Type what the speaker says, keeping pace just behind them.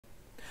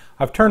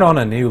I've turned on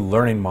a new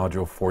learning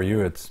module for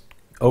you. It's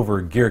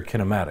over Gear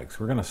Kinematics.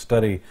 We're going to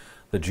study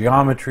the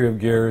geometry of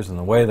gears and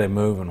the way they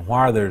move and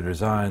why they're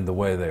designed the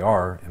way they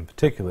are, in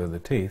particular the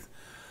teeth,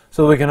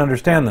 so that we can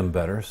understand them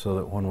better, so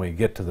that when we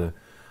get to the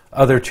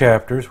other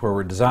chapters where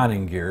we're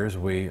designing gears,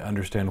 we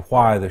understand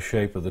why the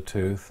shape of the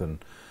tooth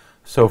and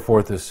so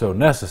forth is so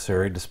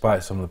necessary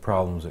despite some of the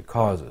problems it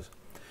causes.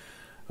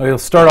 We'll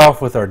start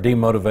off with our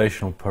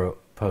demotivational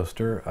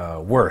poster,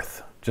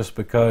 worth. Just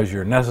because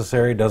you're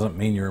necessary doesn't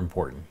mean you're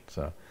important.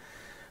 So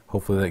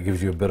hopefully that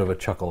gives you a bit of a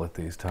chuckle at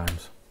these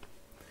times.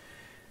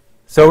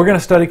 So we're going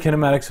to study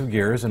kinematics of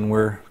gears, and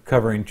we're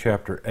covering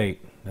Chapter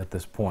 8 at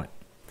this point.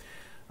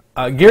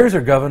 Gears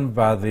are governed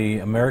by the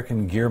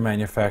American Gear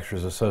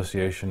Manufacturers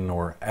Association,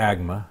 or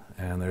AGMA,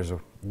 and there's a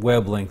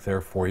web link there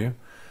for you.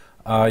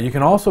 You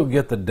can also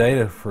get the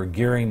data for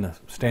gearing, the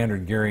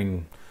standard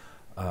gearing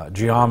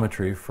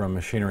geometry from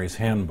Machinery's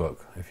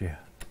Handbook, if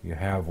you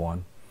have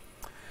one.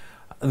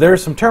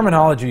 There's some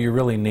terminology you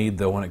really need,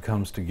 though, when it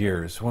comes to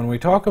gears. When we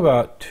talk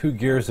about two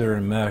gears that are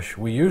in mesh,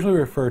 we usually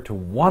refer to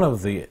one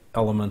of the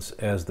elements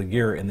as the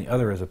gear and the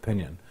other as a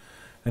pinion.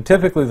 And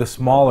typically the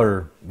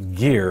smaller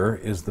gear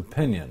is the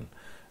pinion,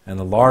 and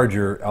the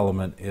larger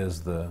element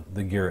is the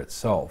gear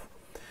itself.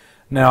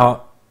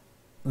 Now,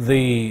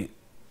 the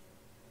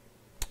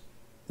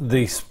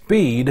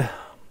speed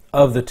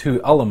of the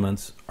two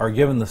elements are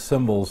given the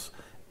symbols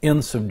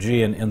N sub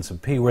G and N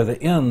sub P, where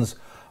the N's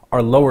are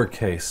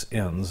lowercase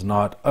n's,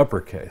 not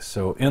uppercase.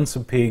 So N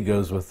sub P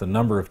goes with the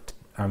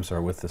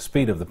with the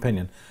speed of the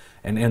pinion,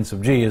 and N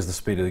sub G is the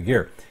speed of the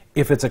gear.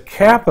 If it's a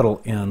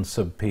capital N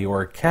sub P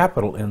or a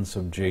capital N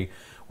sub G,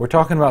 we're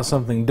talking about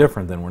something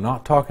different then. We're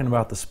not talking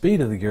about the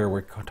speed of the gear,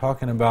 we're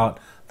talking about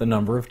the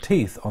number of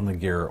teeth on the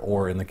gear,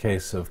 or in the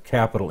case of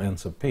capital N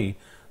sub P,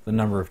 the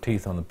number of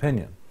teeth on the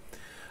pinion.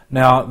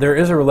 Now, there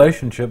is a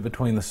relationship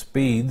between the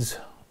speeds,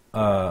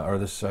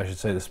 I should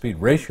say the speed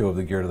ratio of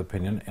the gear to the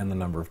pinion and the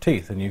number of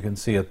teeth, and you can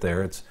see it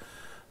there. It's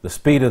the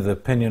speed of the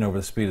pinion over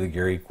the speed of the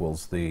gear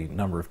equals the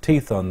number of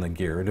teeth on the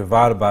gear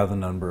divided by the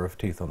number of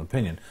teeth on the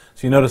pinion.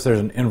 So you notice there's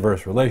an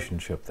inverse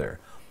relationship there.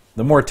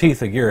 The more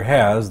teeth a gear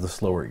has, the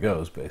slower it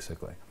goes,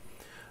 basically,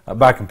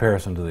 by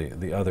comparison to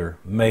the other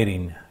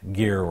mating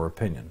gear or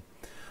pinion.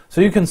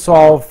 So you can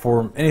solve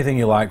for anything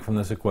you like from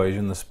this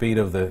equation. The speed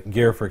of the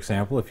gear, for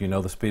example, if you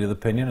know the speed of the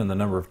pinion and the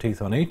number of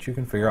teeth on each, you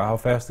can figure out how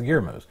fast the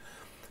gear moves.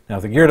 Now,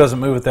 if the gear doesn't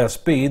move at that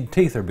speed,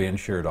 teeth are being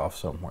sheared off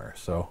somewhere.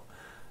 So,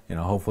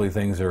 hopefully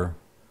things are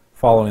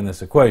following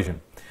this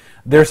equation.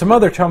 There's some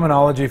other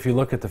terminology. If you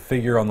look at the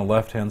figure on the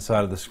left-hand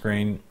side of the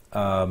screen,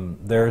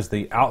 there's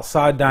the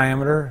outside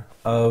diameter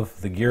of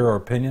the gear or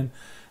pinion,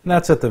 and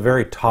that's at the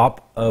very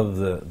top of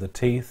the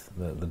teeth,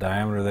 the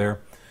diameter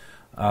there.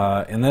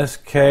 In this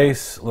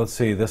case, let's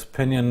see, this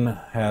pinion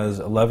has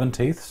 11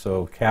 teeth,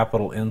 so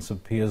capital N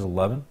sub P is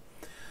 11.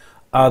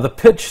 The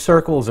pitch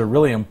circle is a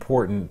really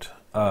important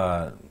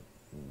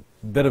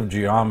bit of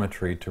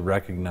geometry to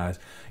recognize.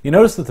 You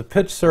notice that the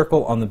pitch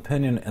circle on the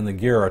pinion and the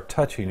gear are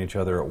touching each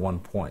other at one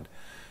point.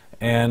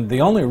 And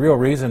the only real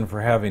reason for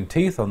having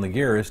teeth on the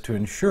gear is to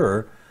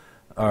ensure,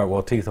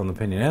 teeth on the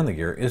pinion and the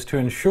gear, is to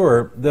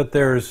ensure that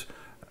there's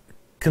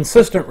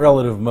consistent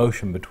relative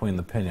motion between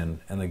the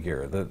pinion and the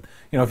gear. That,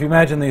 if you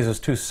imagine these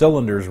as two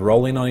cylinders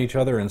rolling on each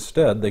other,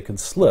 instead they could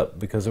slip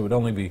because it would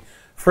only be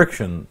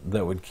friction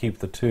that would keep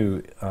the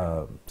two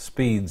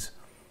speeds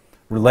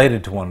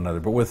related to one another.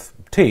 But with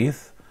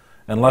teeth,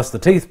 unless the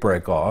teeth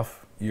break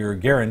off, you're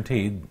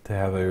guaranteed to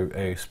have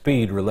a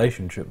speed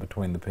relationship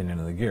between the pinion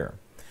and the gear.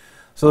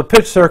 So the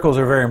pitch circles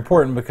are very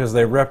important because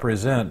they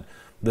represent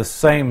the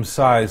same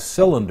size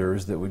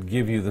cylinders that would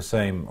give you the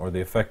same, or the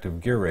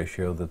effective gear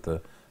ratio that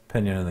the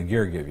pinion and the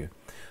gear give you.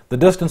 The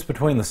distance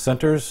between the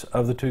centers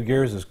of the two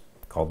gears is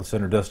called the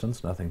center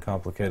distance, nothing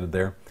complicated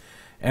there.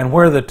 And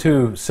where the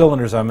two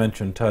cylinders I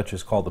mentioned touch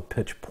is called the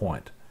pitch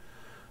point.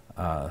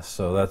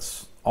 So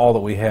that's all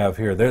that we have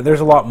here. There's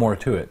a lot more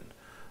to it.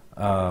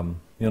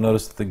 You'll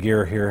notice that the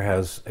gear here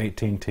has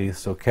 18 teeth,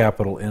 so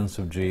capital N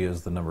sub G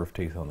is the number of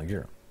teeth on the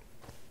gear.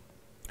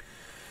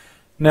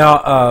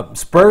 Now,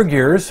 spur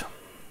gears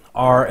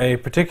are a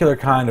particular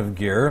kind of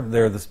gear.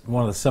 They're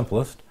one of the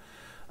simplest.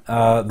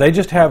 They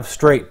just have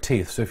straight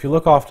teeth. So if you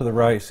look off to the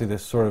right, you see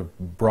this sort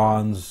of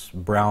bronze,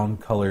 brown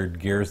colored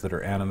gears that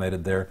are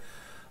animated there.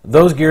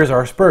 Those gears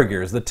are spur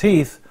gears. The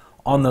teeth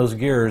on those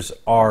gears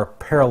are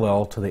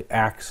parallel to the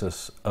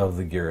axis of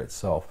the gear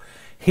itself.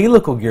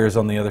 Helical gears,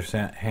 on the other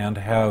hand,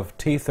 have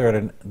teeth that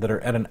are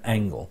at an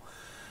angle.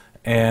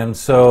 And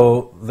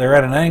so they're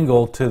at an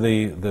angle to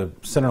the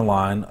center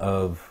line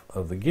of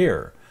the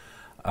gear.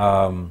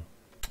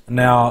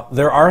 Now,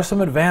 there are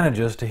some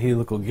advantages to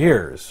helical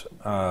gears.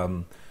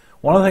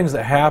 One of the things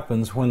that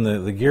happens when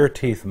the gear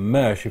teeth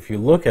mesh, if you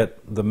look at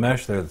the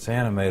mesh there that's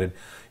animated,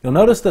 you'll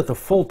notice that the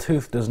full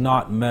tooth does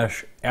not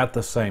mesh at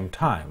the same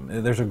time.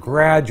 There's a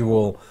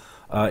gradual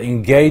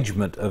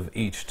engagement of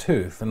each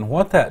tooth, and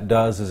what that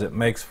does is it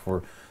makes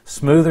for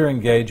smoother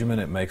engagement,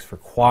 it makes for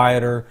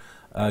quieter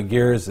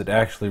gears, it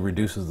actually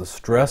reduces the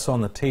stress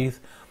on the teeth.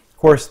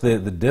 course, the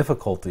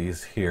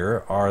difficulties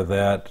here are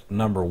that,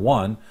 number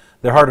one,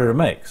 they're harder to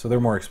make, so they're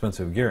more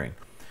expensive gearing.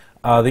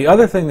 The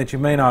other thing that you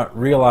may not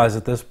realize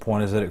at this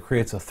point is that it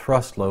creates a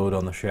thrust load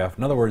on the shaft.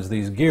 In other words,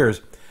 these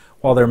gears,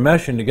 while they're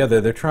meshing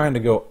together, they're trying to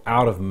go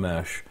out of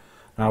mesh.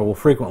 I will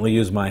frequently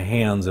use my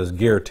hands as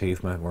gear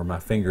teeth, or my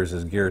fingers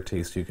as gear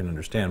teeth, so you can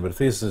understand. But if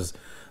this is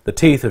the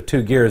teeth of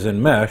two gears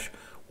in mesh,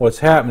 what's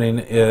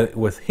happening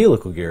with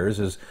helical gears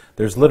is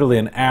there's literally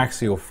an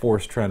axial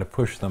force trying to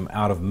push them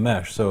out of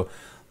mesh. So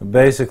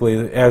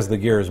basically, as the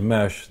gears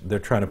mesh, they're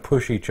trying to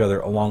push each other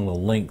along the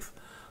length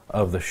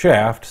of the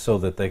shaft so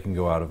that they can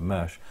go out of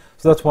mesh.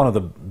 So that's one of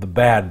the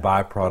bad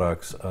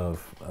byproducts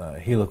of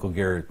helical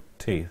gear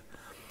teeth.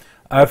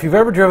 If you've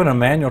ever driven a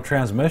manual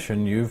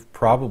transmission, you've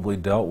probably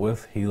dealt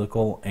with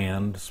helical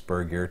and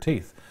spur gear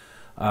teeth.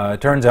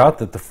 It turns out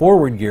that the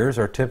forward gears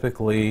are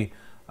typically,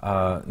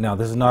 now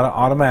this is not an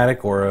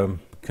automatic or a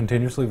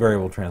continuously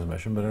variable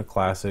transmission, but a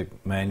classic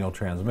manual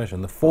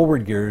transmission. The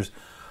forward gears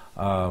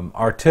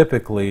are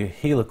typically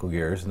helical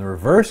gears, and the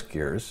reverse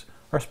gears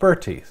are spur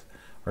teeth,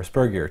 or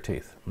spur gear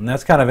teeth. And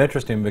that's kind of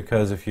interesting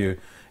because if you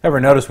ever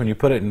notice when you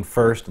put it in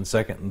first and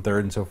second and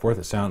third and so forth,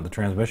 the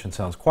transmission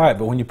sounds quiet,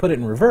 but when you put it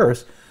in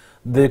reverse,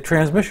 the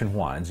transmission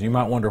whines. You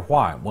might wonder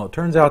why. Well, it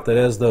turns out that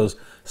as those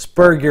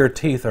spur gear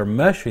teeth are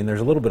meshing,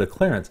 there's a little bit of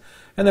clearance,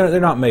 and they're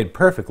not made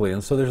perfectly,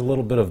 and so there's a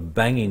little bit of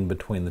banging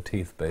between the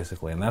teeth,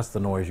 basically, and that's the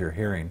noise you're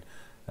hearing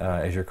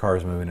as your car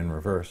is moving in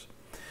reverse.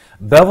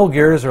 Bevel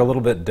gears are a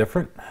little bit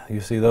different. You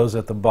see those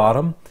at the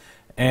bottom,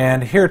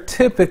 and here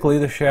typically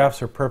the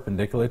shafts are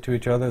perpendicular to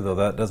each other, though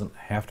that doesn't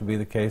have to be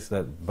the case.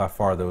 That by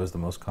far, though, is the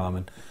most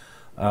common.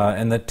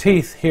 And the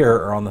teeth here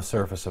are on the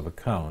surface of a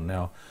cone.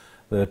 Now,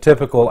 the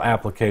typical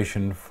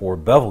application for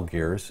bevel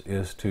gears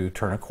is to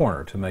turn a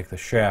corner to make the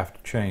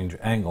shaft change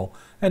angle,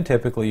 and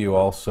typically you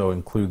also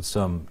include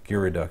some gear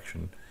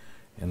reduction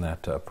in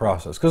that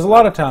process. Because a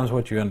lot of times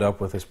what you end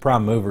up with is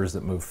prime movers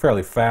that move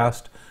fairly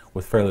fast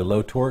with fairly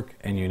low torque,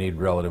 and you need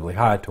relatively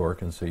high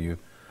torque, and so you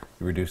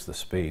reduce the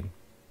speed.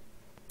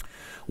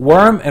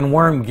 Worm and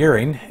worm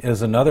gearing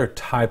is another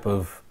type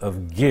of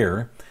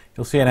gear.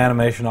 You'll see an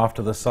animation off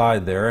to the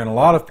side there, and a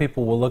lot of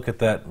people will look at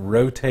that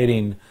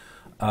rotating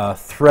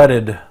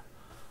threaded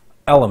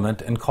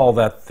element and call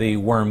that the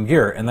worm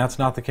gear, and that's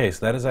not the case.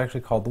 That is actually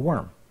called the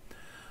worm.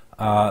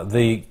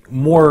 The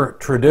more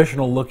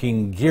traditional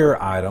looking gear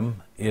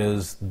item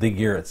is the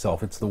gear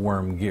itself. It's the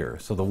worm gear.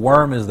 So the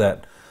worm is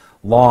that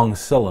long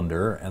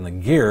cylinder, and the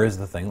gear is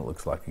the thing that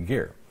looks like a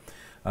gear.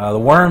 The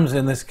worms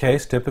in this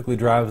case typically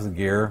drives the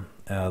gear.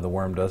 The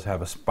worm does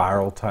have a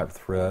spiral type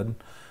thread,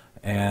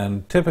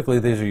 and typically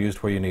these are used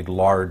where you need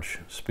large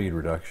speed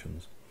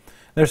reductions.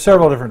 There's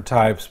several different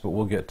types, but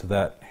we'll get to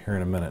that here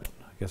in a minute.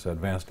 I guess I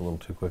advanced a little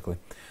too quickly.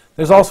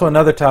 There's also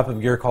another type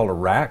of gear called a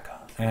rack,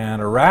 and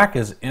a rack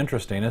is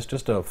interesting. It's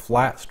just a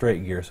flat,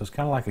 straight gear, so it's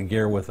kind of like a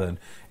gear with an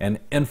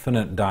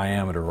infinite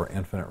diameter or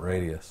infinite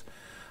radius.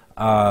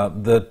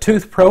 The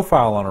tooth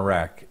profile on a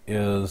rack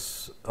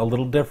is a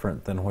little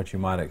different than what you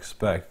might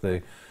expect.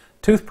 The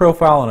tooth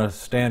profile on a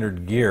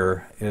standard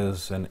gear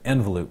is an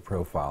involute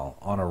profile.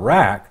 On a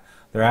rack,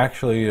 they're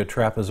actually a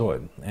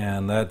trapezoid,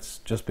 and that's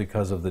just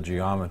because of the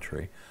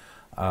geometry.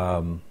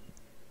 I'll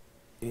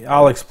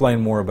explain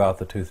more about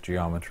the tooth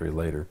geometry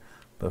later,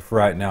 but for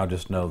right now,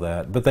 just know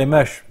that. But they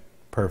mesh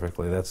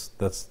perfectly.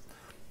 That's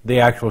the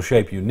actual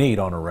shape you need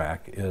on a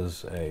rack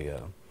is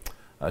a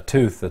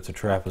tooth that's a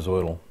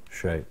trapezoidal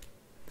shape.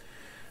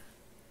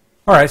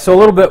 All right, so a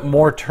little bit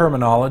more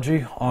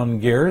terminology on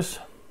gears.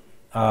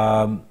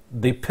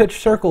 The pitch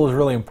circle is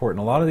really important.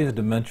 A lot of these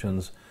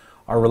dimensions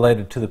are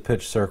related to the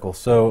pitch circle.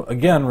 So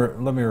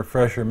again, let me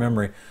refresh your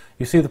memory.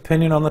 You see the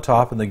pinion on the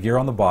top and the gear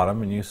on the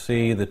bottom, and you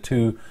see the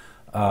two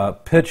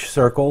pitch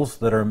circles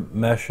that are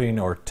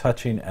meshing or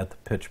touching at the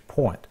pitch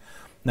point.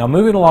 Now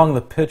moving along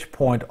the pitch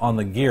point on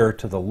the gear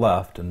to the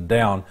left and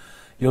down,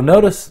 you'll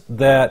notice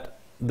that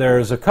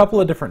there's a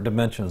couple of different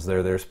dimensions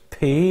there. There's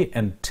P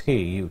and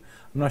T. I'm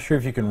not sure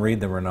if you can read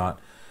them or not.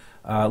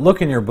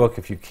 Look in your book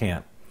if you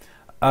can't.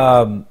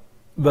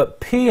 But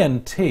P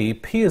and T,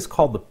 P is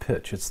called the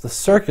pitch. It's the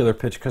circular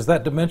pitch because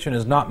that dimension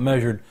is not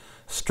measured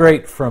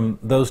straight from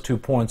those 2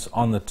 points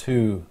on the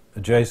two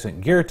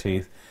adjacent gear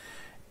teeth.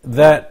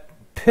 That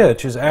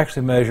pitch is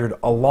actually measured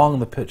along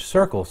the pitch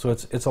circle, so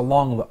it's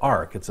along the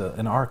arc. It's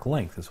an arc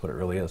length is what it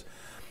really is.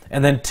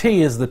 And then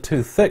T is the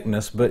tooth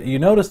thickness, but you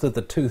notice that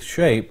the tooth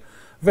shape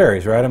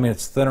varies, right? I mean,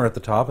 it's thinner at the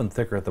top and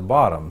thicker at the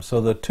bottom.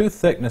 So the tooth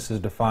thickness is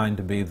defined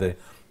to be the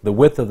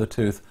width of the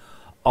tooth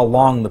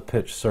along the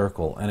pitch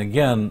circle. And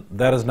again,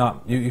 that is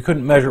not, you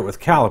couldn't measure it with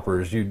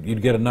calipers.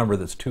 You'd get a number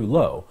that's too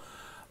low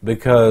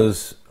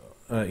because,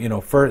 in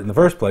the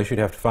first place, you'd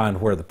have to find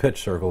where the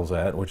pitch circle is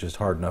at, which is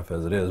hard enough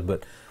as it is.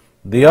 But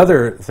the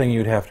other thing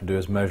you'd have to do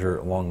is measure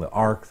along the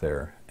arc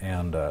there.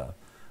 And, of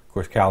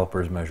course,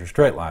 calipers measure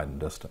straight line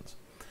distance.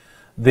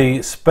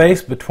 The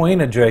space between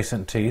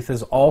adjacent teeth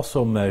is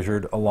also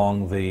measured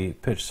along the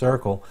pitch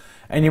circle.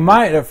 And you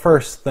might at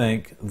first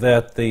think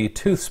that the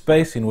tooth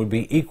spacing would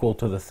be equal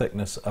to the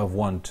thickness of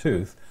one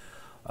tooth,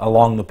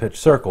 along the pitch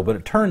circle. But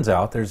it turns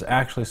out there's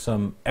actually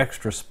some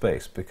extra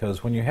space,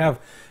 because when you have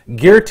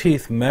gear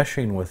teeth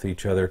meshing with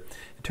each other,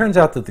 it turns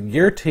out that the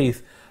gear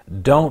teeth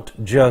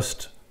don't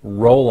just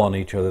roll on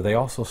each other, they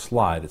also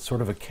slide. It's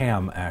sort of a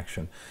cam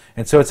action.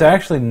 And so it's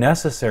actually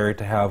necessary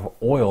to have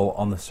oil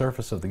on the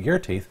surface of the gear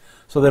teeth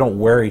so they don't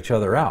wear each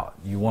other out.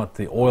 You want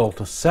the oil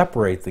to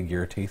separate the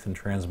gear teeth and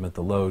transmit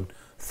the load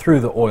through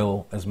the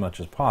oil as much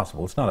as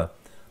possible. It's not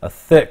a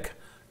thick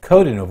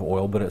coating of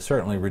oil, but it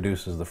certainly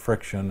reduces the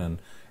friction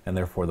and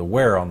therefore the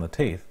wear on the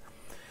teeth.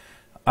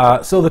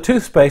 So the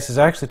tooth space is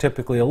actually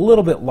typically a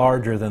little bit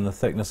larger than the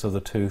thickness of the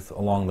tooth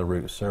along the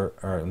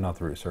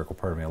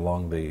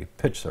along the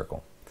pitch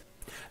circle.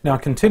 Now,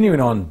 continuing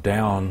on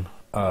down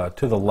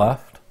to the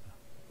left,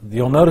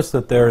 you'll notice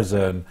that there's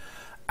an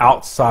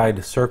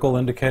outside circle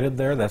indicated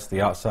there. That's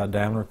the outside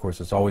diameter. Of course,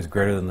 it's always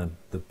greater than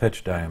the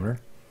pitch diameter.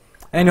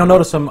 And you'll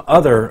notice some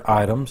other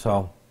items.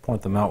 I'll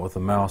point them out with the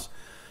mouse.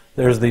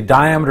 There's the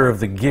diameter of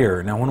the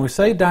gear. Now, when we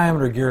say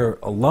diameter gear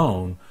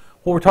alone,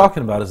 what we're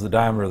talking about is the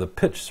diameter of the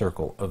pitch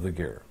circle of the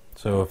gear.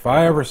 So if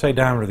I ever say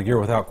diameter of the gear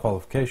without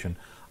qualification,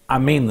 I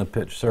mean the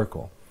pitch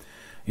circle.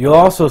 You'll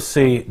also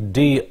see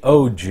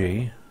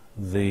DOG,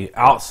 the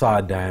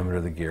outside diameter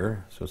of the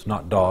gear. So it's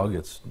not dog,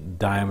 it's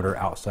diameter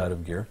outside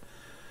of gear.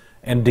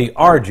 And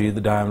DRG, the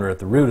diameter at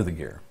the root of the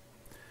gear.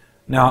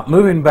 Now,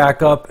 moving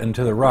back up and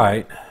to the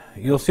right,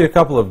 you'll see a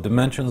couple of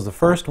dimensions. The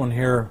first one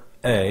here,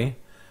 A,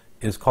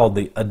 is called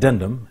the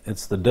addendum.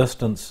 It's the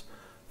distance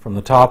from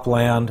the top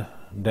land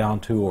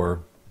down to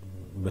or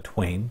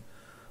between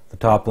the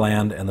top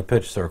land and the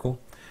pitch circle.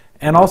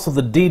 And also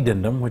the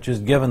dedendum, which is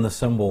given the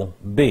symbol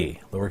B,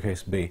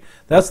 lowercase b.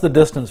 That's the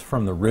distance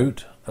from the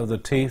root of the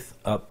teeth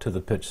up to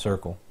the pitch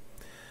circle.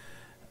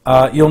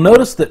 You'll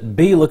notice that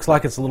B looks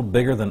like it's a little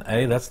bigger than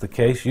A. That's the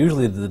case.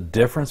 Usually the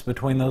difference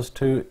between those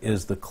two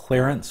is the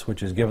clearance,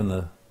 which is given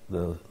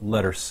the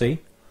letter C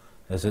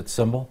as its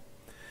symbol.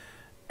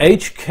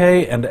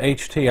 HK and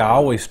HT, I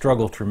always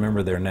struggle to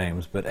remember their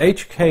names, but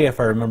HK, if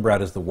I remember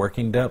right, is the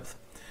working depth.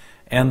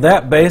 And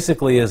that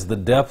basically is the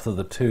depth of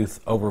the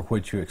tooth over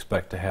which you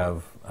expect to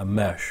have a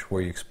mesh,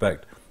 where you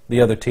expect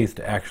the other teeth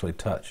to actually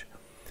touch.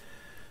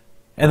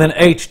 And then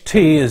HT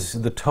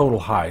is the total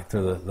height,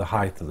 or the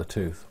height of the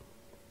tooth.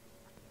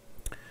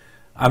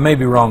 I may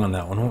be wrong on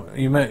that one.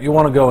 You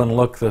want to go and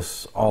look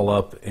this all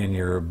up in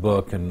your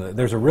book, and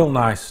there's a real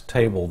nice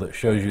table that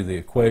shows you the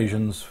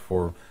equations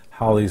for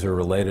how these are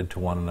related to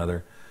one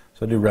another.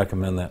 So I do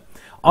recommend that.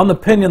 On the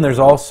pinion, there's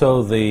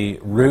also the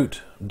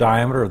root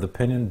diameter of the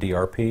pinion,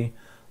 DRP,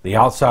 the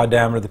outside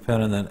diameter of the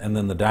pinion, and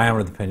then the diameter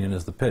of the pinion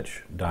is the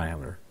pitch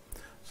diameter.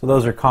 So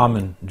those are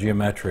common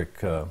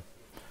geometric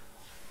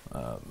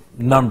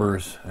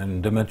numbers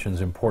and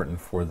dimensions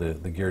important for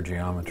the gear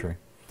geometry.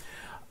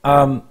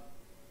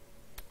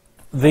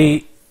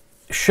 The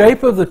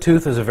shape of the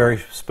tooth is a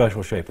very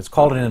special shape. It's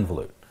called an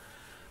involute.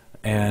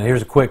 And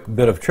here's a quick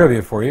bit of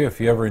trivia for you. If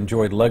you ever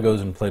enjoyed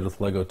Legos and played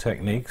with Lego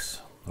Techniques,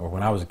 or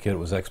when I was a kid it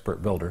was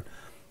Expert Builder,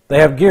 they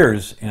have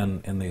gears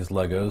in these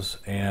Legos,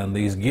 and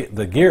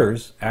the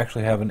gears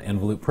actually have an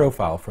involute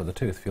profile for the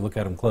tooth. If you look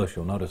at them close,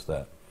 you'll notice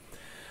that.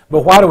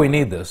 But why do we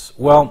need this?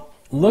 Well,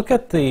 look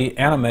at the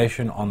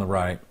animation on the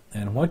right,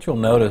 and what you'll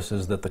notice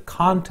is that the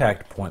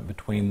contact point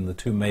between the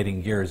two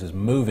mating gears is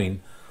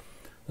moving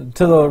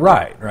to the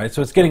right?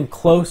 So it's getting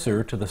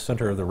closer to the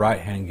center of the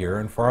right-hand gear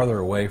and farther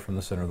away from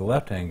the center of the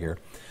left-hand gear.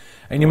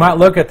 And you might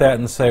look at that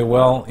and say,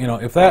 well,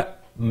 if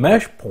that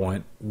mesh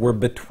point were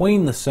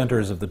between the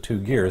centers of the two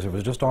gears, it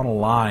was just on a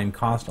line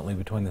constantly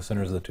between the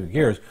centers of the two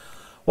gears,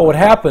 what would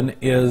happen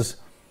is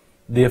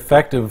the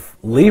effective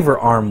lever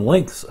arm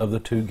lengths of the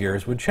two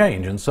gears would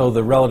change, and so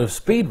the relative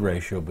speed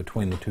ratio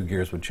between the two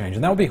gears would change,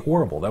 and that would be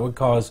horrible. That would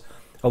cause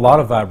a lot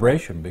of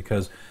vibration,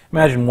 because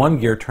imagine one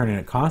gear turning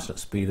at constant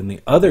speed and the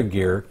other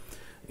gear,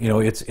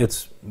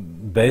 it's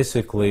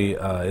basically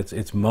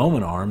its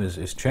moment arm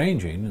is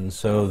changing, and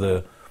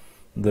so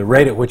the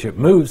rate at which it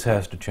moves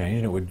has to change,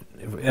 and it would,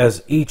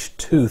 as each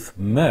tooth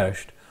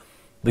meshed,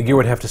 the gear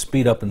would have to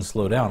speed up and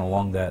slow down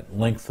along that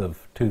length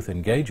of tooth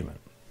engagement,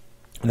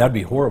 and that'd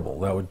be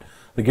horrible.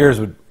 The gears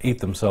would eat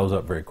themselves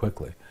up very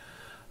quickly.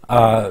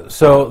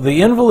 So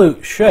the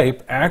involute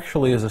shape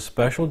actually is a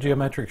special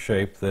geometric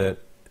shape that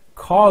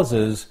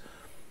causes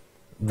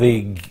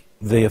the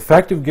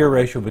effective gear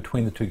ratio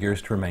between the two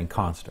gears to remain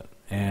constant.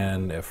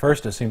 And at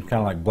first it seems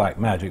kind of like black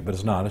magic, but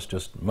it's not. It's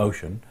just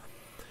motion.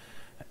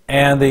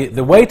 And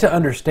the way to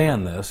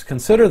understand this,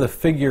 consider the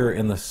figure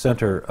in the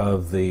center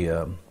of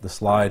the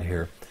slide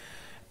here.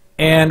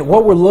 And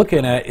what we're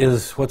looking at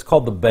is what's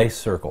called the base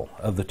circle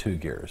of the two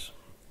gears.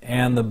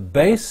 And the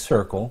base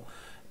circle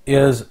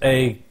is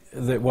there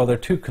are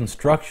two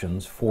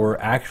constructions for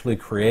actually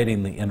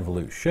creating the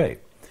involute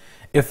shape.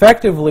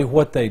 Effectively,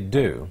 what they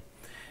do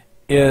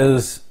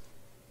is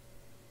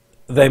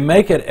they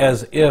make it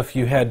as if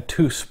you had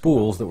two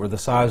spools that were the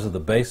size of the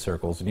base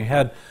circles, and you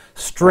had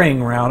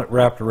string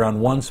wrapped around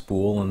one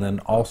spool and then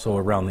also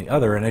around the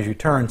other, and as you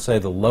turn, say,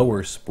 the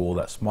lower spool,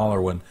 that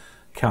smaller one,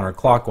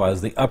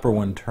 counterclockwise, the upper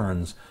one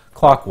turns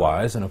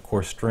clockwise, and of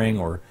course string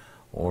or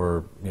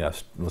or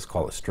yes, let's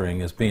call it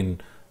string, is being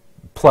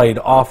played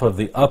off of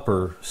the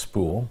upper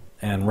spool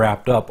and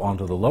wrapped up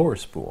onto the lower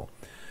spool.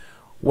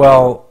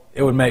 Well,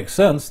 it would make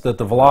sense that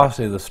the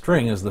velocity of the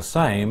string is the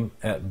same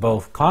at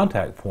both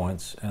contact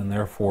points, and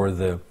therefore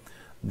the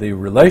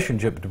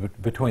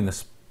relationship between the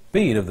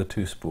speed of the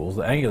two spools,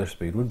 the angular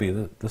speed, would be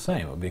the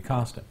same. It would be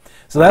constant.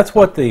 So that's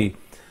what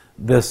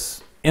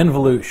this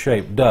involute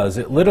shape does.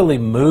 It literally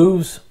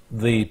moves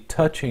the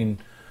touching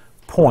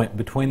point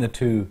between the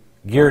two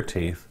gear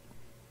teeth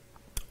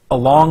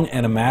along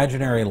an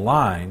imaginary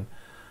line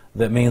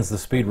that means the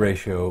speed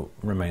ratio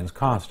remains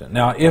constant.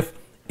 Now, if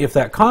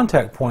that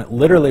contact point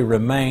literally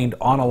remained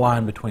on a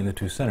line between the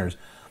two centers,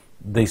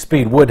 the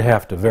speed would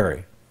have to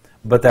vary,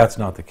 but that's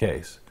not the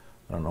case.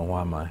 I don't know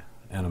why my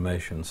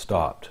animation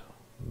stopped,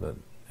 but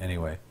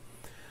anyway.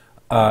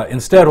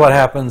 Instead, what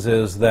happens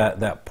is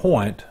that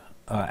point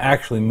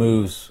actually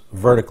moves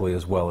vertically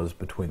as well as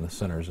between the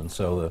centers, and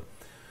so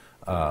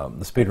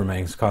the speed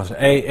remains constant.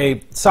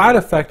 A side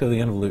effect of the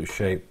involute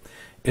shape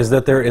is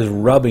that there is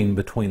rubbing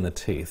between the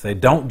teeth. They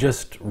don't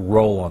just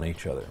roll on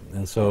each other,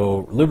 and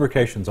so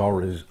lubrication is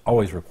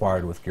always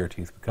required with gear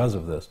teeth because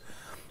of this.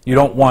 You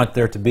don't want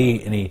there to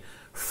be any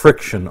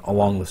friction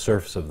along the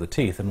surface of the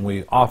teeth, and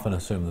we often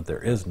assume that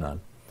there is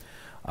none.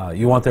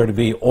 You want there to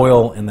be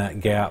oil in that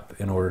gap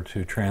in order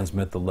to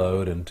transmit the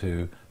load and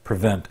to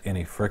prevent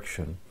any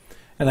friction,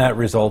 and that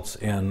results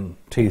in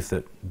teeth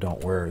that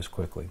don't wear as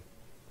quickly.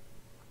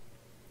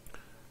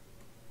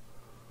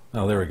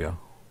 Oh, there we go.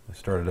 I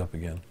started up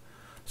again.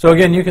 So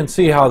again, you can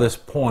see how this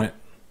point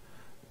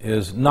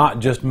is not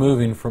just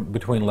moving from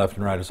between left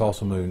and right, it's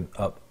also moving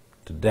up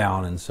to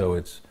down, and so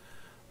it's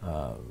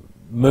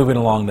moving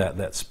along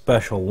that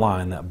special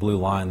line, that blue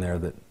line there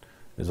that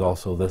is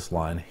also this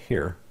line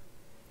here,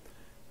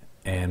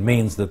 and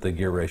means that the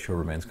gear ratio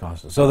remains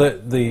constant. So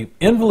the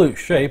involute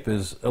shape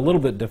is a little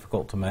bit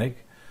difficult to make,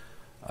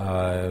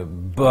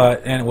 and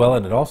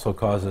it also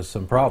causes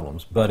some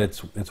problems, but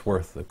it's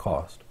worth the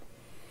cost.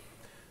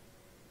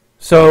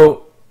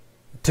 So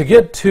to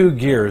get two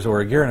gears, or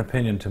a gear and a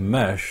pinion, to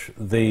mesh,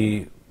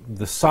 the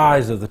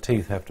size of the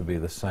teeth have to be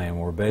the same,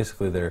 or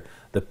basically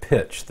the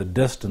pitch, the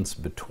distance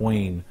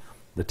between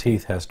the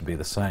teeth has to be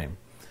the same.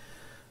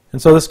 And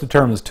so this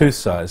determines tooth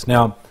size.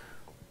 Now,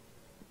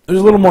 there's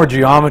a little more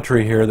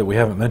geometry here that we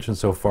haven't mentioned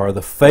so far.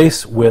 The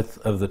face width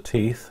of the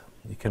teeth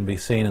can be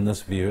seen in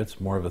this view. It's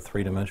more of a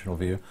three-dimensional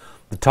view.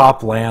 The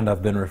top land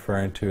I've been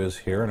referring to is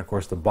here, and of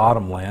course the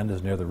bottom land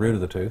is near the root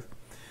of the tooth.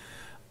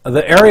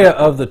 The area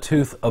of the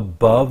tooth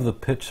above the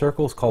pitch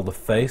circle is called the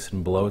face,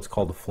 and below it's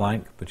called the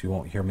flank, but you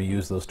won't hear me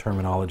use those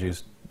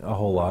terminologies a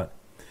whole lot.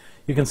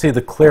 You can see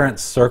the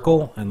clearance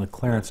circle and the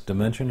clearance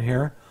dimension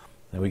here,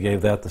 and we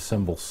gave that the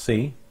symbol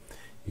C.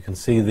 You can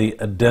see the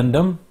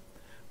addendum,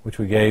 which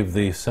we gave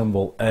the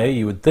symbol A.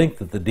 You would think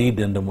that the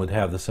dedendum would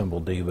have the symbol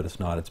D, but it's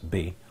not, it's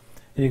B.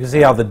 And you can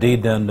see how the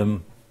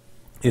dedendum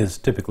is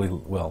typically,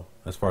 well,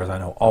 as far as I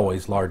know,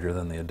 always larger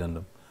than the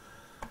addendum.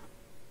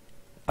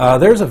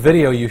 There's a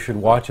video you should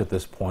watch at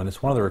this point.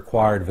 It's one of the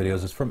required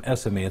videos. It's from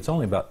SME. It's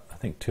only about, I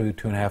think,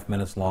 2.5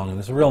 minutes long, and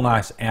it's a real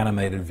nice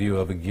animated view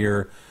of a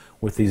gear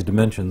with these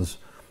dimensions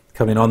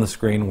coming on the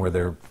screen where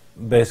they're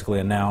basically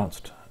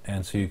announced,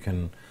 and so you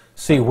can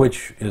see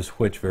which is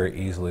which very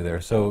easily there.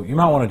 So you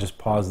might want to just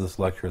pause this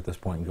lecture at this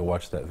point and go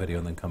watch that video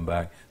and then come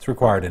back. It's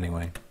required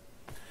anyway.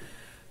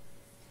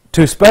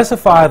 To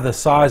specify the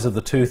size of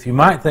the tooth, you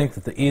might think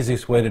that the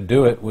easiest way to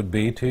do it would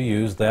be to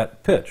use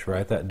that pitch,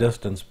 right? That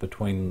distance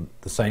between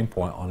the same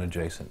point on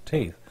adjacent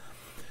teeth.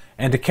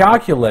 And to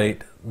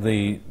calculate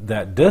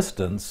that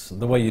distance,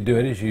 the way you do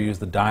it is you use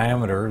the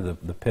diameter,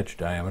 the pitch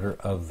diameter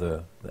of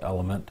the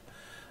element,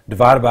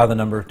 divided by the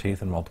number of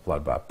teeth and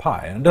multiplied by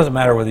pi. And it doesn't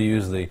matter whether you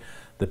use the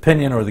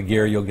pinion or the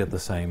gear, you'll get the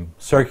same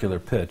circular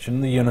pitch,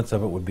 and the units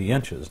of it would be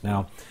inches.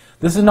 Now,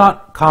 this is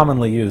not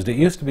commonly used. It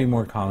used to be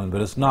more common, but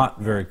it's not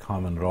very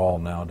common at all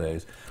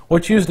nowadays.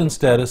 What's used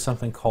instead is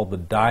something called the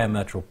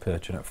diametral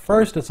pitch, and at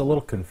first it's a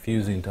little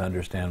confusing to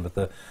understand, but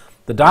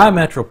the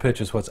diametral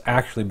pitch is what's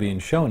actually being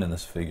shown in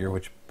this figure,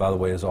 which, by the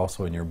way, is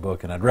also in your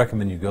book, and I'd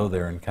recommend you go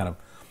there and kind of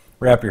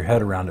wrap your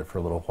head around it for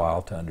a little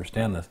while to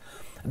understand this.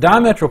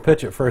 Diametral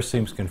pitch at first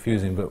seems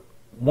confusing, but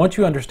once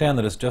you understand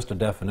that it's just a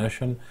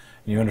definition,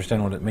 and you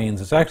understand what it means,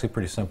 it's actually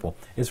pretty simple.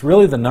 It's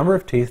really the number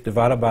of teeth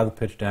divided by the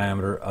pitch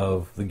diameter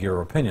of the gear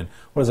or pinion.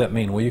 What does that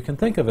mean? Well, you can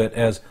think of it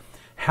as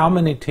how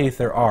many teeth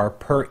there are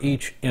per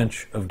each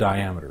inch of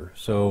diameter.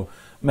 So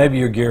maybe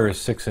your gear is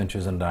 6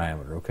 inches in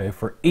diameter, okay?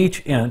 For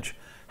each inch,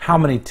 how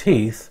many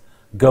teeth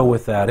go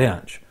with that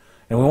inch?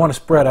 And we want to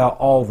spread out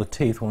all the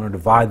teeth. We want to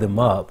divide them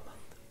up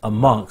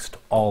amongst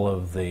all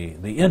of the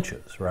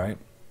inches, right?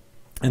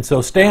 And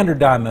so standard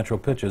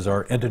diametral pitches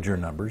are integer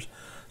numbers.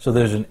 So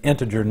there's an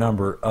integer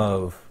number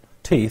of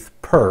teeth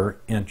per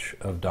inch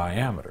of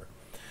diameter.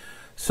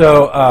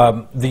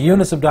 So the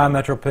units of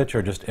diametral pitch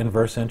are just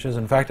inverse inches.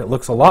 In fact, it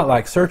looks a lot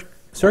like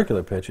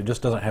circular pitch. It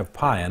just doesn't have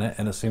pi in it,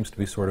 and it seems to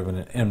be sort of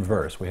an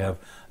inverse. We have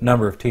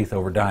number of teeth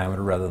over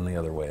diameter rather than the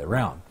other way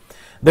around.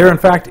 There, in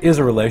fact, is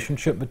a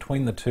relationship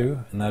between the two,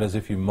 and that is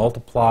if you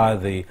multiply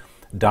the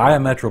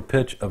diametral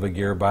pitch of a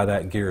gear by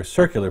that gear's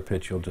circular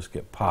pitch, you'll just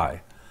get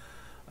pi.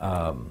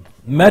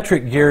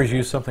 Metric gears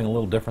use something a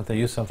little different. They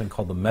use something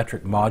called the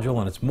metric module,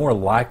 and it's more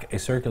like a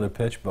circular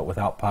pitch but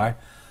without pi.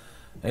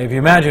 If you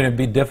imagine, it'd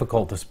be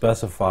difficult to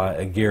specify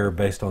a gear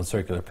based on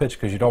circular pitch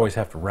because you'd always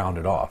have to round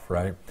it off,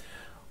 right?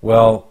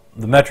 Well,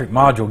 the metric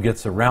module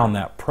gets around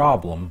that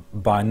problem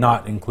by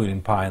not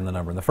including pi in the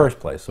number in the first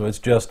place. So it's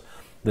just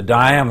the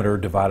diameter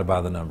divided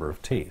by the number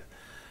of teeth.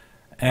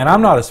 And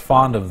I'm not as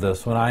fond of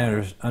this when I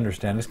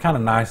understand. It's kind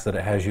of nice that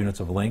it has units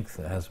of length,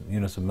 it has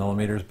units of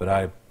millimeters, but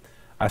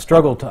I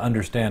struggle to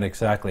understand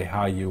exactly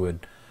how you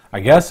would, I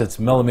guess it's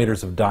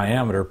millimeters of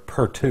diameter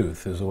per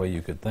tooth is the way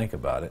you could think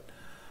about it.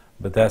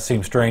 But that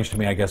seems strange to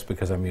me, I guess,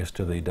 because I'm used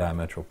to the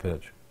diametral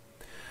pitch.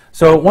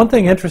 So one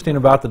thing interesting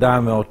about the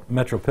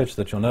diametral pitch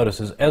that you'll notice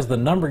is as the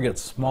number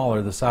gets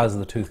smaller, the size of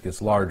the tooth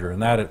gets larger,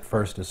 and that at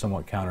first is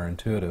somewhat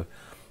counterintuitive.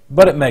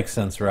 But it makes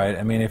sense, right?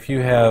 I mean, if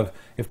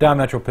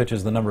diametral pitch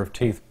is the number of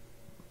teeth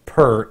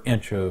per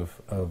inch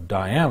of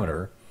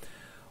diameter,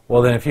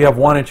 well then if you have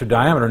 1 inch of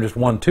diameter and just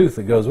one tooth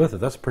that goes with it,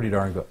 that's a pretty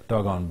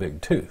doggone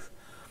big tooth.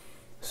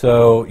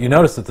 So you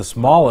notice that the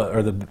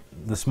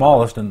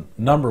smallest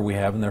number we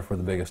have, and therefore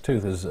the biggest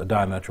tooth, is a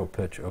diametral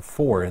pitch of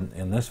 4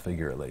 in this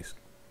figure at least.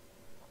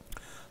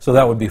 So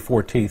that would be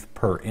 4 teeth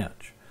per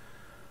inch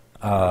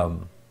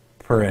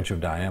of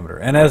diameter.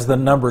 And as the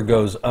number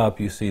goes up,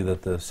 you see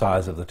that the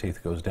size of the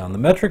teeth goes down. The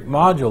metric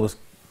module is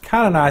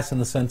kind of nice in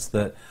the sense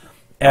that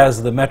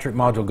as the metric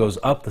module goes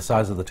up, the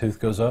size of the tooth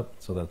goes up.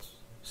 So that's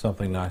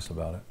something nice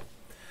about it.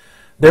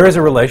 There is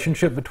a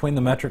relationship between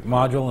the metric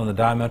module and the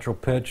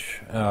diametral pitch.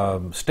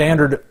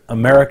 Standard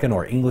American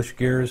or English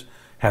gears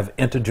have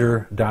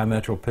integer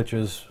diametral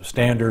pitches.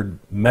 Standard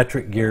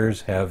metric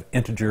gears have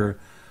integer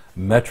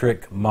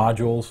metric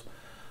modules.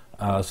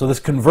 So this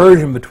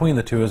conversion between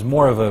the two is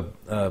more of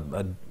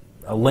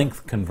a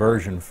length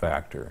conversion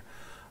factor.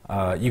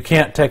 You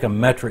can't take a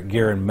metric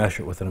gear and mesh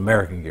it with an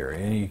American gear.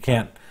 And you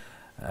can't,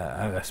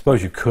 I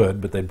suppose you could,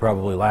 but they'd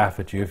probably laugh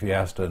at you if you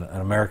asked an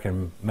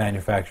American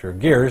manufacturer of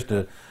gears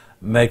to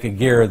make a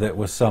gear that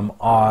was some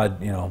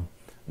odd,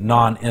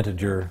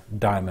 non-integer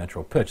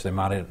diametral pitch. They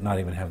might not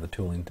even have the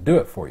tooling to do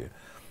it for you.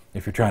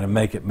 If you're trying to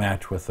make it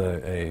match with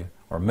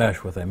or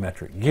mesh with a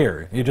metric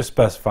gear, you just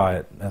specify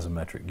it as a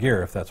metric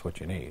gear if that's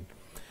what you need.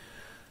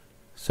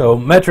 So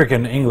metric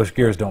and English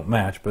gears don't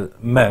mesh,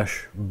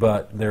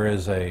 but there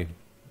is a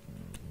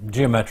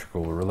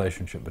geometrical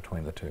relationship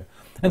between the two.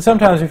 And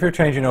sometimes if you're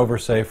changing over,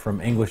 say, from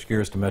English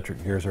gears to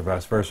metric gears or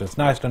vice versa, it's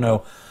nice to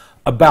know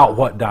about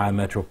what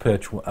diametral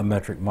pitch a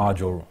metric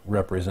module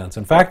represents.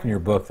 In fact, in your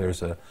book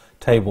there's a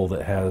table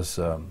that has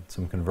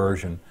some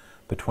conversion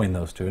between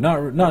those two.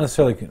 Not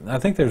necessarily, I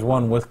think there's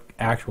one with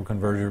actual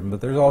conversion,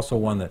 but there's also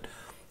one that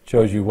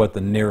shows you what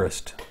the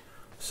nearest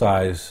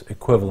size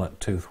equivalent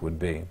tooth would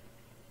be.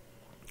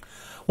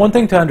 One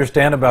thing to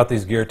understand about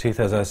these gear teeth,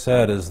 as I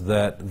said, is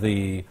that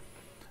the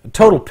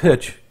total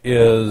pitch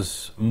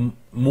is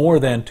more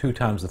than 2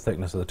 times the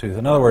thickness of the tooth.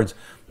 In other words,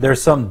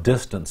 there's some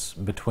distance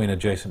between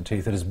adjacent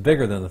teeth that is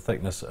bigger than the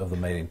thickness of the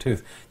mating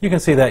tooth. You can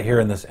see that here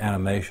in this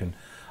animation.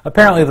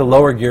 Apparently the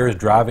lower gear is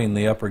driving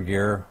the upper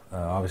gear.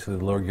 Obviously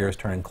the lower gear is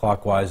turning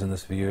clockwise in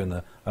this view and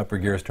the upper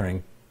gear is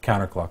turning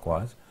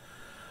counterclockwise.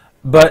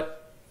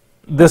 But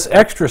this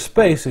extra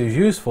space is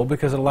useful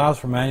because it allows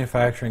for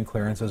manufacturing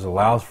clearances,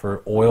 allows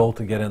for oil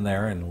to get in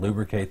there and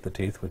lubricate the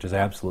teeth, which is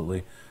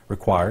absolutely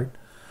required.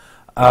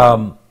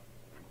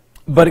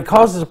 But it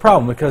causes a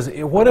problem because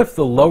what if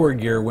the lower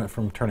gear went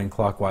from turning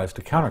clockwise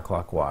to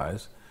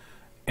counterclockwise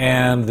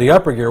and the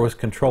upper gear was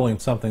controlling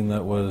something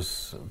that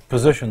was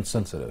position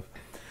sensitive?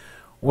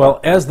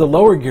 Well, as the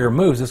lower gear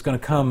moves, it's going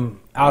to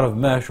come out of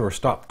mesh or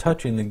stop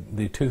touching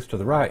the tooth to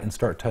the right and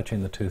start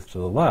touching the tooth to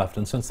the left.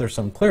 And since there's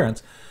some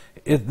clearance,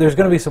 there's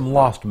going to be some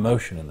lost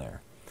motion in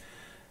there.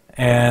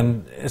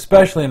 And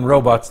especially in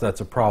robots, that's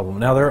a problem.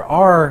 Now, there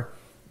are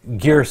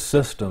gear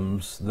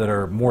systems that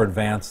are more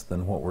advanced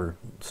than what we're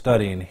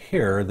studying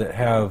here that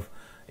have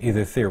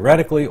either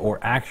theoretically or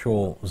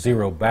actual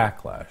zero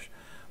backlash.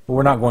 But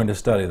we're not going to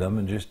study them,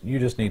 and you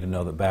just need to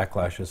know that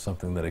backlash is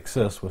something that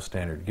exists with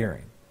standard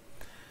gearing.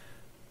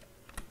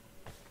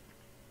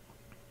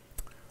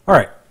 All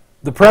right,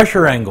 the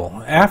pressure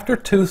angle. After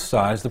tooth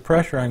size, the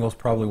pressure angle is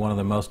probably one of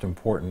the most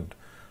important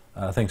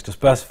things to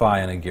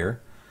specify in a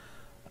gear.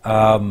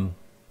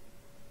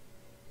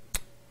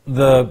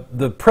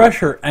 The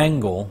pressure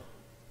angle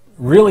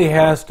really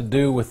has to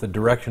do with the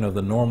direction of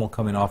the normal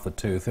coming off the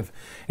tooth.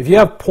 If you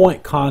have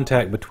point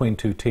contact between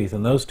two teeth,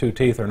 and those two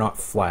teeth are not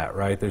flat,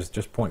 right? There's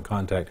just point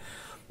contact.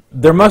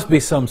 There must be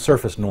some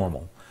surface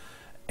normal.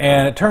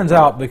 And it turns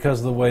out, because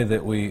of the way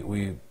that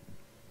we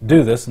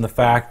do this and the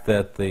fact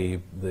that the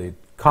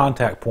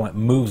contact point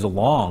moves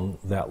along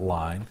that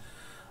line,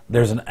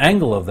 there's an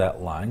angle of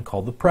that line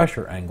called the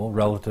pressure angle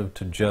relative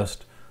to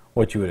just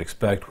what you would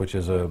expect, which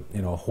is a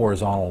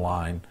horizontal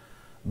line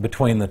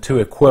between the two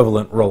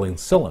equivalent rolling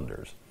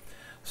cylinders.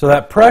 So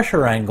that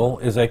pressure angle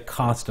is a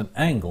constant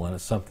angle, and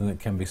it's something that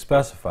can be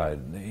specified.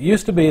 It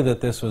used to be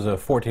that this was a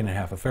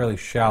 14.5, a fairly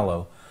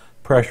shallow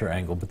pressure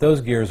angle, but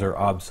those gears are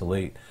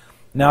obsolete.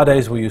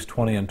 Nowadays we use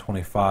 20 and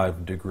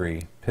 25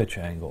 degree pitch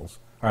angles,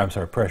 or I'm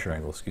sorry, pressure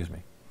angle, excuse me.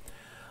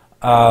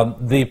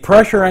 The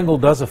pressure angle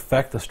does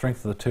affect the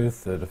strength of the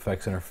tooth. It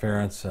affects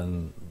interference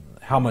and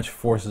how much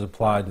force is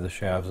applied to the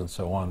shafts and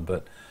so on,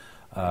 but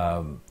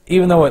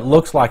even though it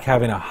looks like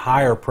having a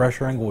higher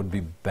pressure angle would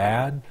be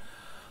bad,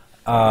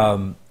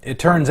 it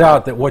turns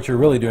out that what you're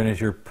really doing is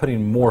you're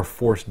putting more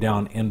force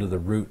down into the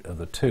root of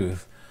the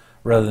tooth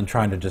rather than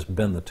trying to just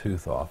bend the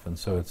tooth off, and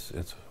so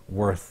it's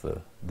worth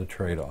the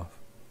trade-off.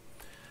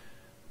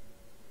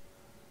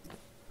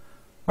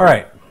 All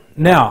right,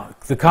 now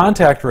the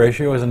contact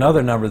ratio is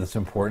another number that's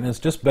important. It's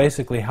just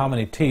basically how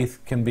many teeth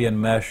can be in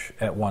mesh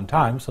at one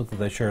time so that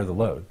they share the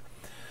load.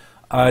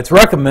 It's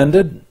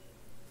recommended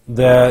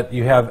that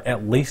you have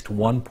at least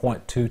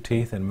 1.2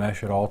 teeth in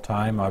mesh at all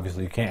time.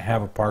 Obviously you can't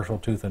have a partial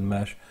tooth in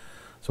mesh,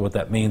 so what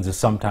that means is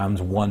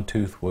sometimes one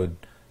tooth would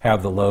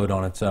have the load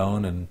on its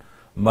own, and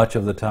much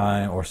of the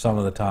time, or some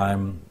of the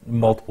time,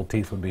 multiple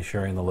teeth would be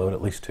sharing the load,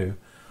 at least two.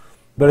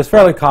 But it's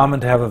fairly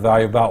common to have a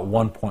value about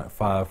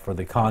 1.5 for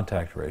the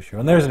contact ratio.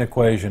 And there's an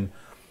equation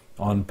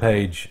on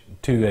page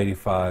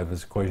 285,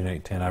 is equation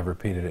 810. I've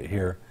repeated it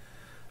here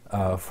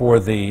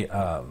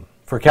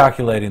for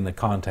calculating the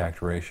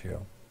contact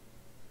ratio.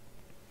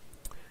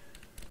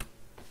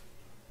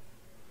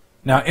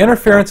 Now,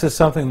 interference is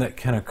something that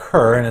can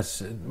occur, and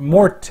it's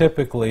more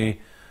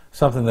typically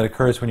something that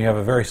occurs when you have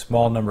a very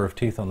small number of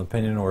teeth on the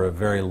pinion or a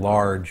very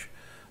large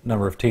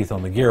number of teeth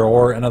on the gear,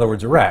 or in other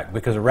words a rack,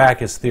 because a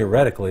rack is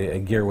theoretically a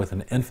gear with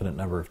an infinite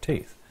number of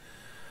teeth.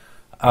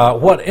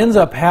 What ends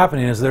up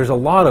happening is there's a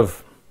lot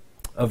of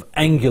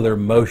angular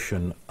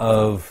motion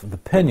of the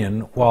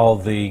pinion while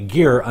the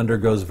gear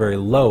undergoes very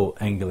low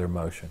angular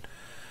motion.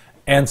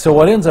 And so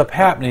what ends up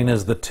happening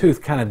is the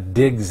tooth kind of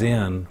digs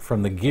in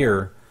from the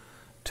gear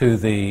to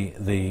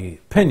the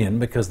pinion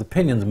because the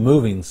pinion's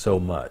moving so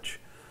much.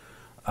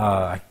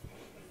 I'm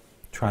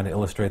trying to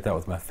illustrate that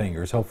with my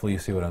fingers. Hopefully you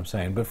see what I'm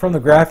saying. But from the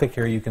graphic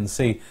here you can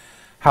see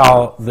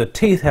how the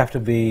teeth have to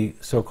be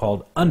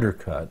so-called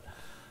undercut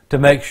to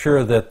make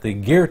sure that the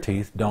gear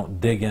teeth don't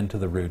dig into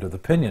the root of the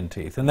pinion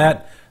teeth. And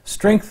that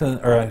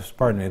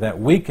that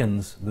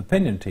weakens the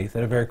pinion teeth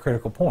at a very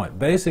critical point.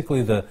 Basically,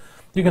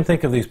 you can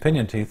think of these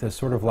pinion teeth as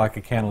sort of like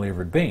a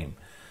cantilevered beam.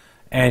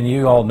 And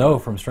you all know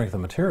from strength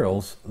of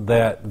materials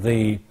that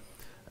the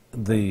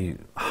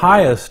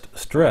highest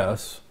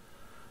stress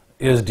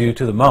is due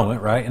to the moment,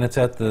 right? And it's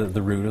at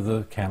the root of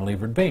the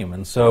cantilevered beam.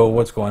 And so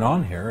what's going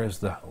on here is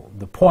the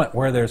point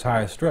where there's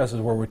highest stress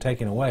is where we're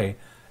taking away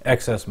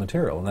excess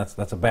material, and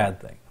that's a bad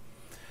thing.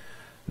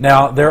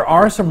 Now, there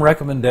are some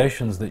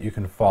recommendations that you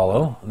can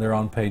follow. They're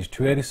on page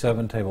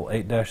 287, table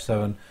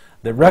 8-7,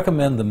 that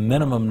recommend the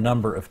minimum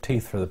number of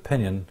teeth for the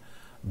pinion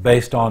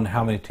based on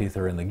how many teeth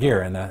are in the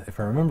gear. And if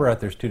I remember right,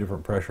 there's two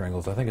different pressure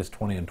angles. I think it's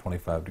 20 and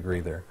 25 degree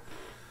there.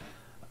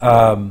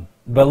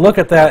 But look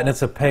at that, and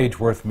it's a page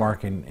worth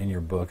marking in your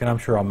book, and I'm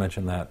sure I'll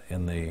mention that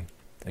in the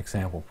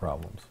example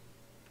problems.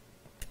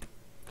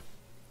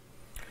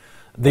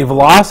 The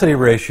velocity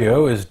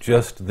ratio is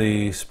just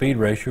the speed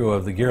ratio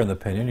of the gear and the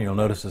pinion. You'll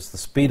notice it's the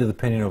speed of the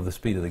pinion over the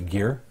speed of the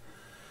gear.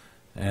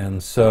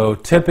 And so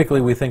typically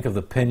we think of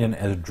the pinion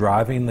as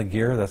driving the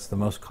gear. That's the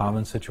most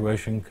common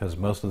situation because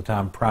most of the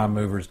time prime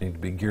movers need to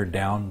be geared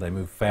down. They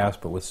move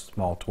fast but with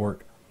small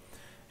torque,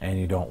 and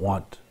you don't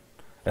want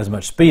as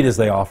much speed as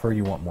they offer.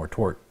 You want more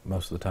torque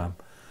most of the time.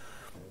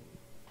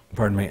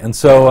 Pardon me. And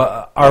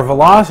so our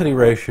velocity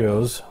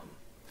ratios,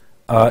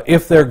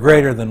 if they're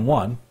greater than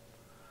 1,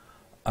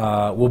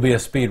 will be a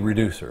speed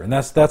reducer. And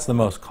that's the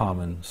most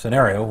common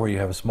scenario, where you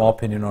have a small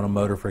pinion on a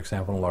motor, for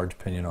example, and a large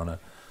pinion on a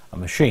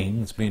machine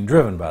that's being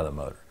driven by the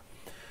motor.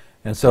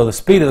 And so the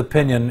speed of the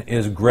pinion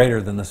is greater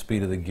than the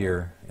speed of the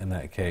gear in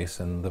that case,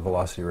 and the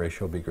velocity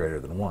ratio will be greater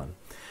than 1.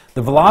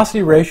 The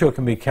velocity ratio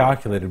can be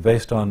calculated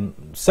based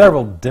on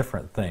several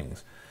different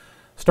things.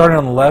 Starting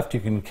on the left, you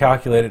can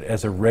calculate it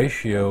as a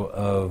ratio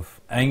of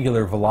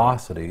angular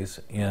velocities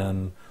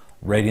in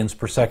radians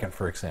per second,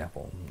 for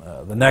example.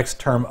 The next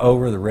term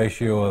over, the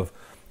ratio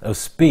of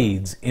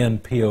speeds in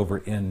P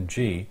over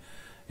NG,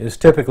 is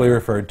typically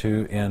referred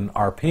to in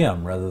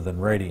RPM rather than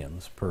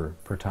radians per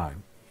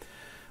time.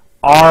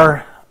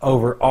 R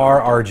over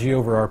R, RG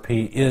over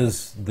RP,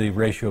 is the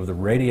ratio of the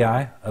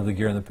radii of the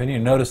gear and the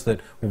pinion. Notice that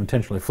we've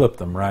intentionally flipped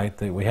them, right?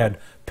 We had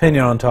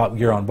pinion on top,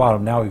 gear on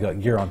bottom. Now we've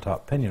got gear on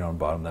top, pinion on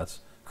bottom. That's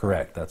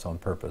correct. That's on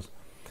purpose.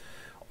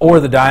 Or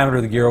the diameter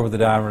of the gear over the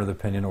diameter of the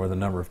pinion, or the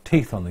number of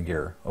teeth on the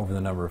gear over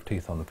the number of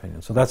teeth on the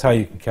pinion. So that's how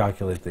you can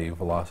calculate the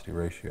velocity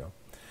ratio.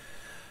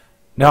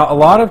 Now, a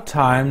lot of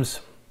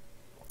times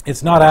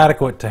it's not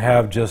adequate to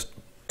have just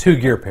 2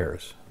 gear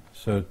pairs,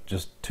 so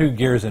just 2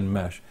 gears in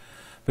mesh,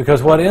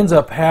 because what ends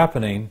up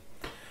happening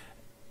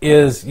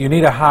is you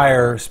need a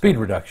higher speed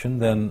reduction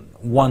than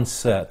one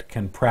set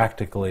can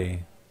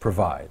practically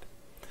provide.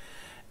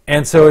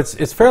 And so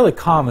it's fairly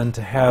common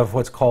to have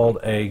what's called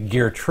a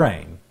gear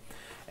train.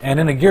 And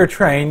in a gear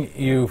train,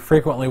 you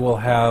frequently will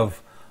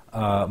have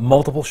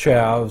multiple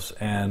shafts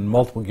and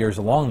multiple gears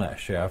along that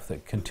shaft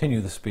that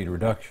continue the speed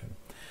reduction.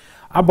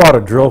 I bought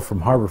a drill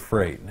from Harbor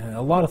Freight. And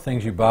a lot of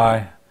things you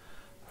buy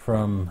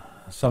from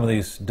some of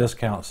these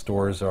discount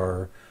stores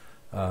are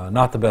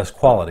not the best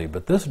quality,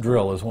 but this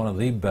drill is one of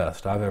the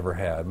best I've ever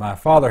had. My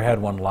father had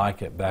one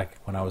like it back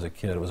when I was a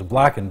kid. It was a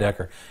Black &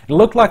 Decker. It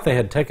looked like they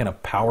had taken a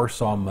power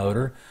saw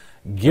motor,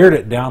 geared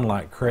it down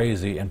like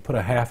crazy, and put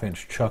a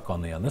 1/2-inch chuck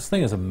on the end. This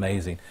thing is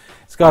amazing.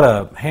 It's got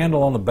a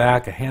handle on the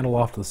back, a handle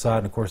off to the side,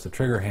 and of course the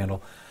trigger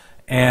handle.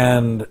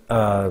 And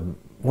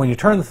when you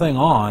turn the thing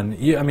on,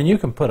 you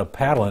can put a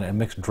paddle in it and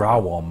mix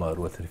drywall mud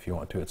with it if you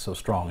want to. It's so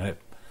strong, and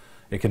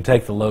it can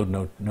take the load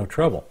no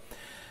trouble.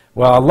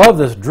 Well, I love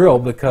this drill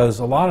because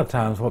a lot of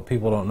times what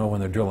people don't know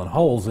when they're drilling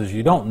holes is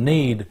you don't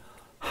need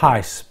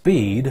high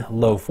speed,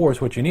 low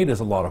force. What you need is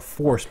a lot of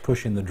force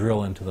pushing the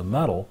drill into the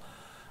metal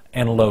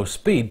and low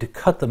speed to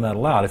cut the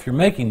metal out. If you're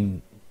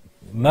making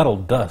metal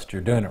dust,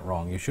 you're doing it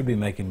wrong. You should be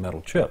making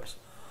metal chips.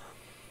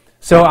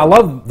 So I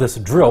love this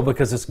drill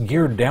because it's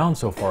geared down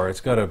so far.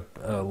 It's got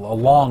a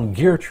long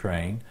gear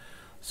train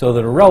so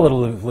that a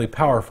relatively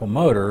powerful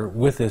motor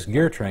with this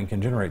gear train can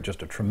generate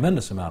just a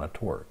tremendous amount of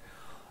torque.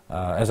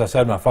 As I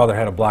said, my father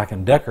had a Black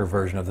 & Decker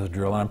version of this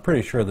drill, and I'm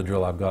pretty sure the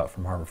drill I've got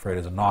from Harbor Freight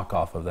is a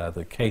knockoff of that.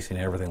 The casing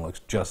and everything looks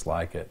just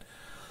like it.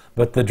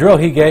 But the drill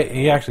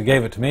he actually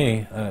gave it to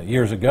me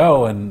years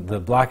ago, and the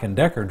Black &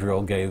 Decker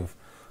drill gave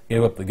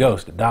up the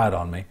ghost. It died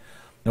on me.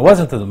 It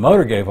wasn't that the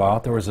motor gave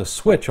out. There was a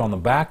switch on the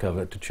back of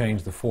it to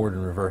change the forward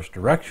and reverse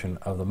direction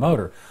of the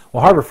motor.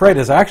 Well, Harbor Freight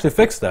has actually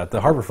fixed that.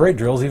 The Harbor Freight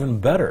drill is even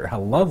better. I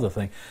love the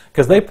thing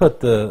because they put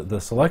the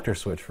selector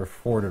switch for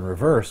forward and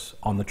reverse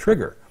on the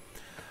trigger.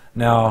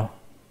 Now,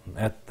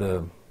 at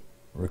the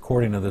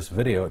recording of this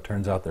video, it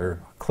turns out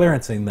they're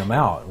clearancing them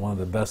out. One of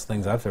the best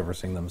things I've ever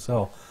seen them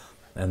sell,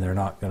 and they're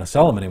not going to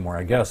sell them anymore,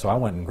 I guess. So I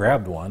went and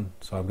grabbed one,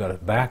 so I've got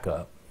it back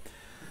up.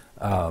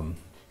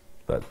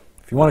 But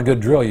if you want a good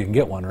drill, you can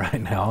get one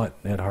right now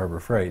at Harbor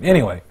Freight.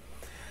 Anyway,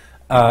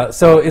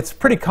 so it's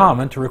pretty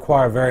common to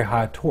require very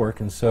high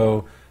torque, and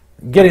so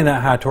getting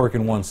that high torque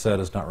in one set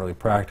is not really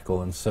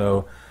practical. And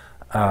so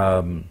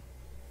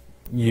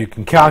you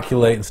can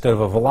calculate, instead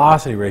of a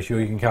velocity ratio,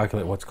 you can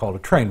calculate what's called a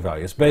train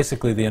value. It's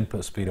basically the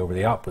input speed over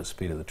the output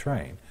speed of the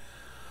train.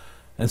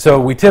 And so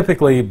we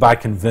typically, by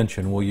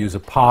convention, will use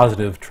a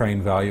positive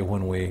train value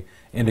when we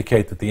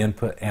indicate that the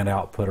input and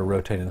output are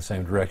rotating in the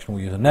same direction.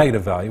 We'll use a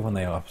negative value when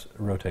they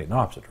rotate in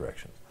opposite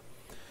directions.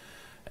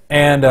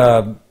 And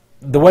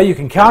the way you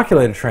can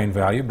calculate a train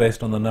value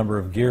based on the number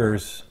of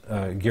gears,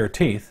 gear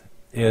teeth,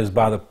 is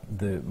by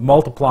the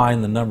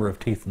multiplying the number of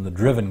teeth in the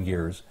driven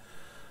gears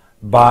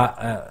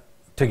by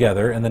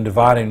together, and then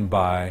dividing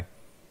by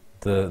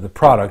the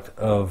product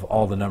of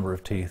all the number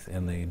of teeth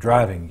in the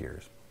driving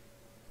gears.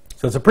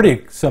 So it's a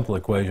pretty simple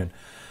equation.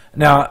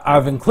 Now,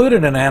 I've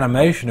included an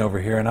animation over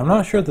here, and I'm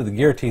not sure that the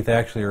gear teeth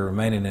actually are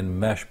remaining in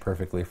mesh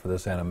perfectly for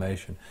this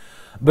animation.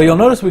 But you'll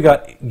notice we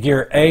got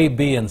gear A,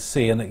 B, and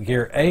C, and that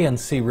gear A and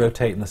C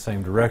rotate in the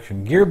same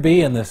direction. Gear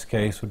B in this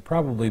case would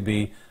probably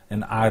be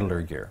an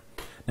idler gear.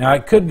 Now,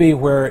 it could be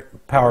where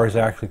power is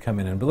actually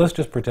coming in, but let's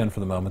just pretend for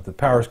the moment that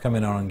power is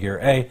coming in on gear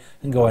A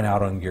and going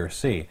out on gear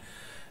C.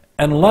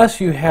 Unless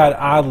you had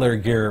idler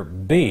gear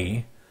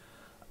B,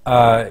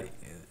 A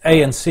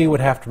and C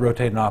would have to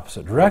rotate in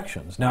opposite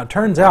directions. Now, it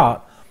turns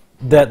out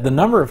that the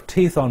number of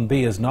teeth on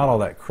B is not all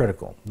that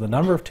critical. The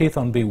number of teeth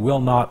on B will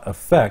not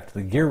affect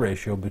the gear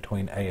ratio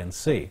between A and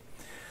C.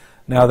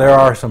 Now, there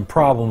are some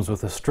problems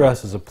with the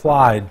stresses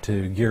applied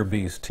to gear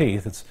B's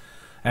teeth. It's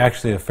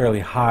actually a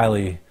fairly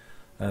highly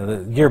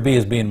the gear B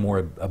is being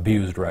more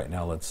abused right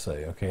now, let's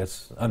say. Okay,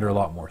 it's under a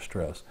lot more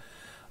stress.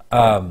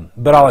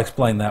 But I'll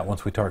explain that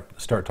once we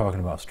start talking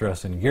about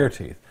stress in gear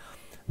teeth.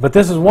 But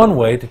this is one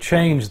way to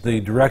change the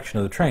direction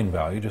of the train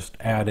value. Just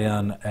add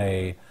in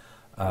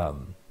an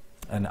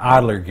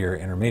idler gear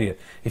intermediate.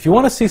 If you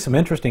want to see some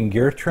interesting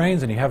gear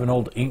trains and you have an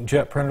old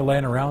inkjet printer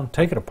laying around,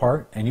 take it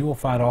apart and you will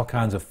find all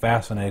kinds of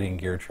fascinating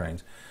gear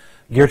trains.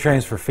 Gear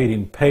trains for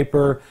feeding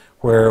paper,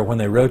 where when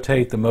they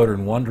rotate the motor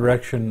in one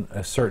direction,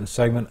 a certain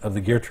segment of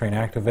the gear train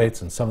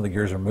activates and some of the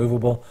gears are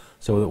movable,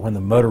 so that when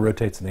the motor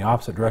rotates in the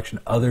opposite direction,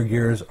 other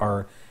gears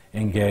are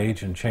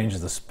engaged and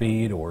changes the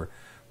speed or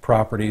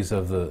properties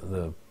of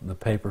the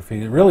paper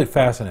feed. It's really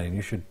fascinating.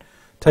 You should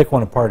take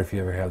one apart if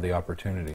you ever have the opportunity.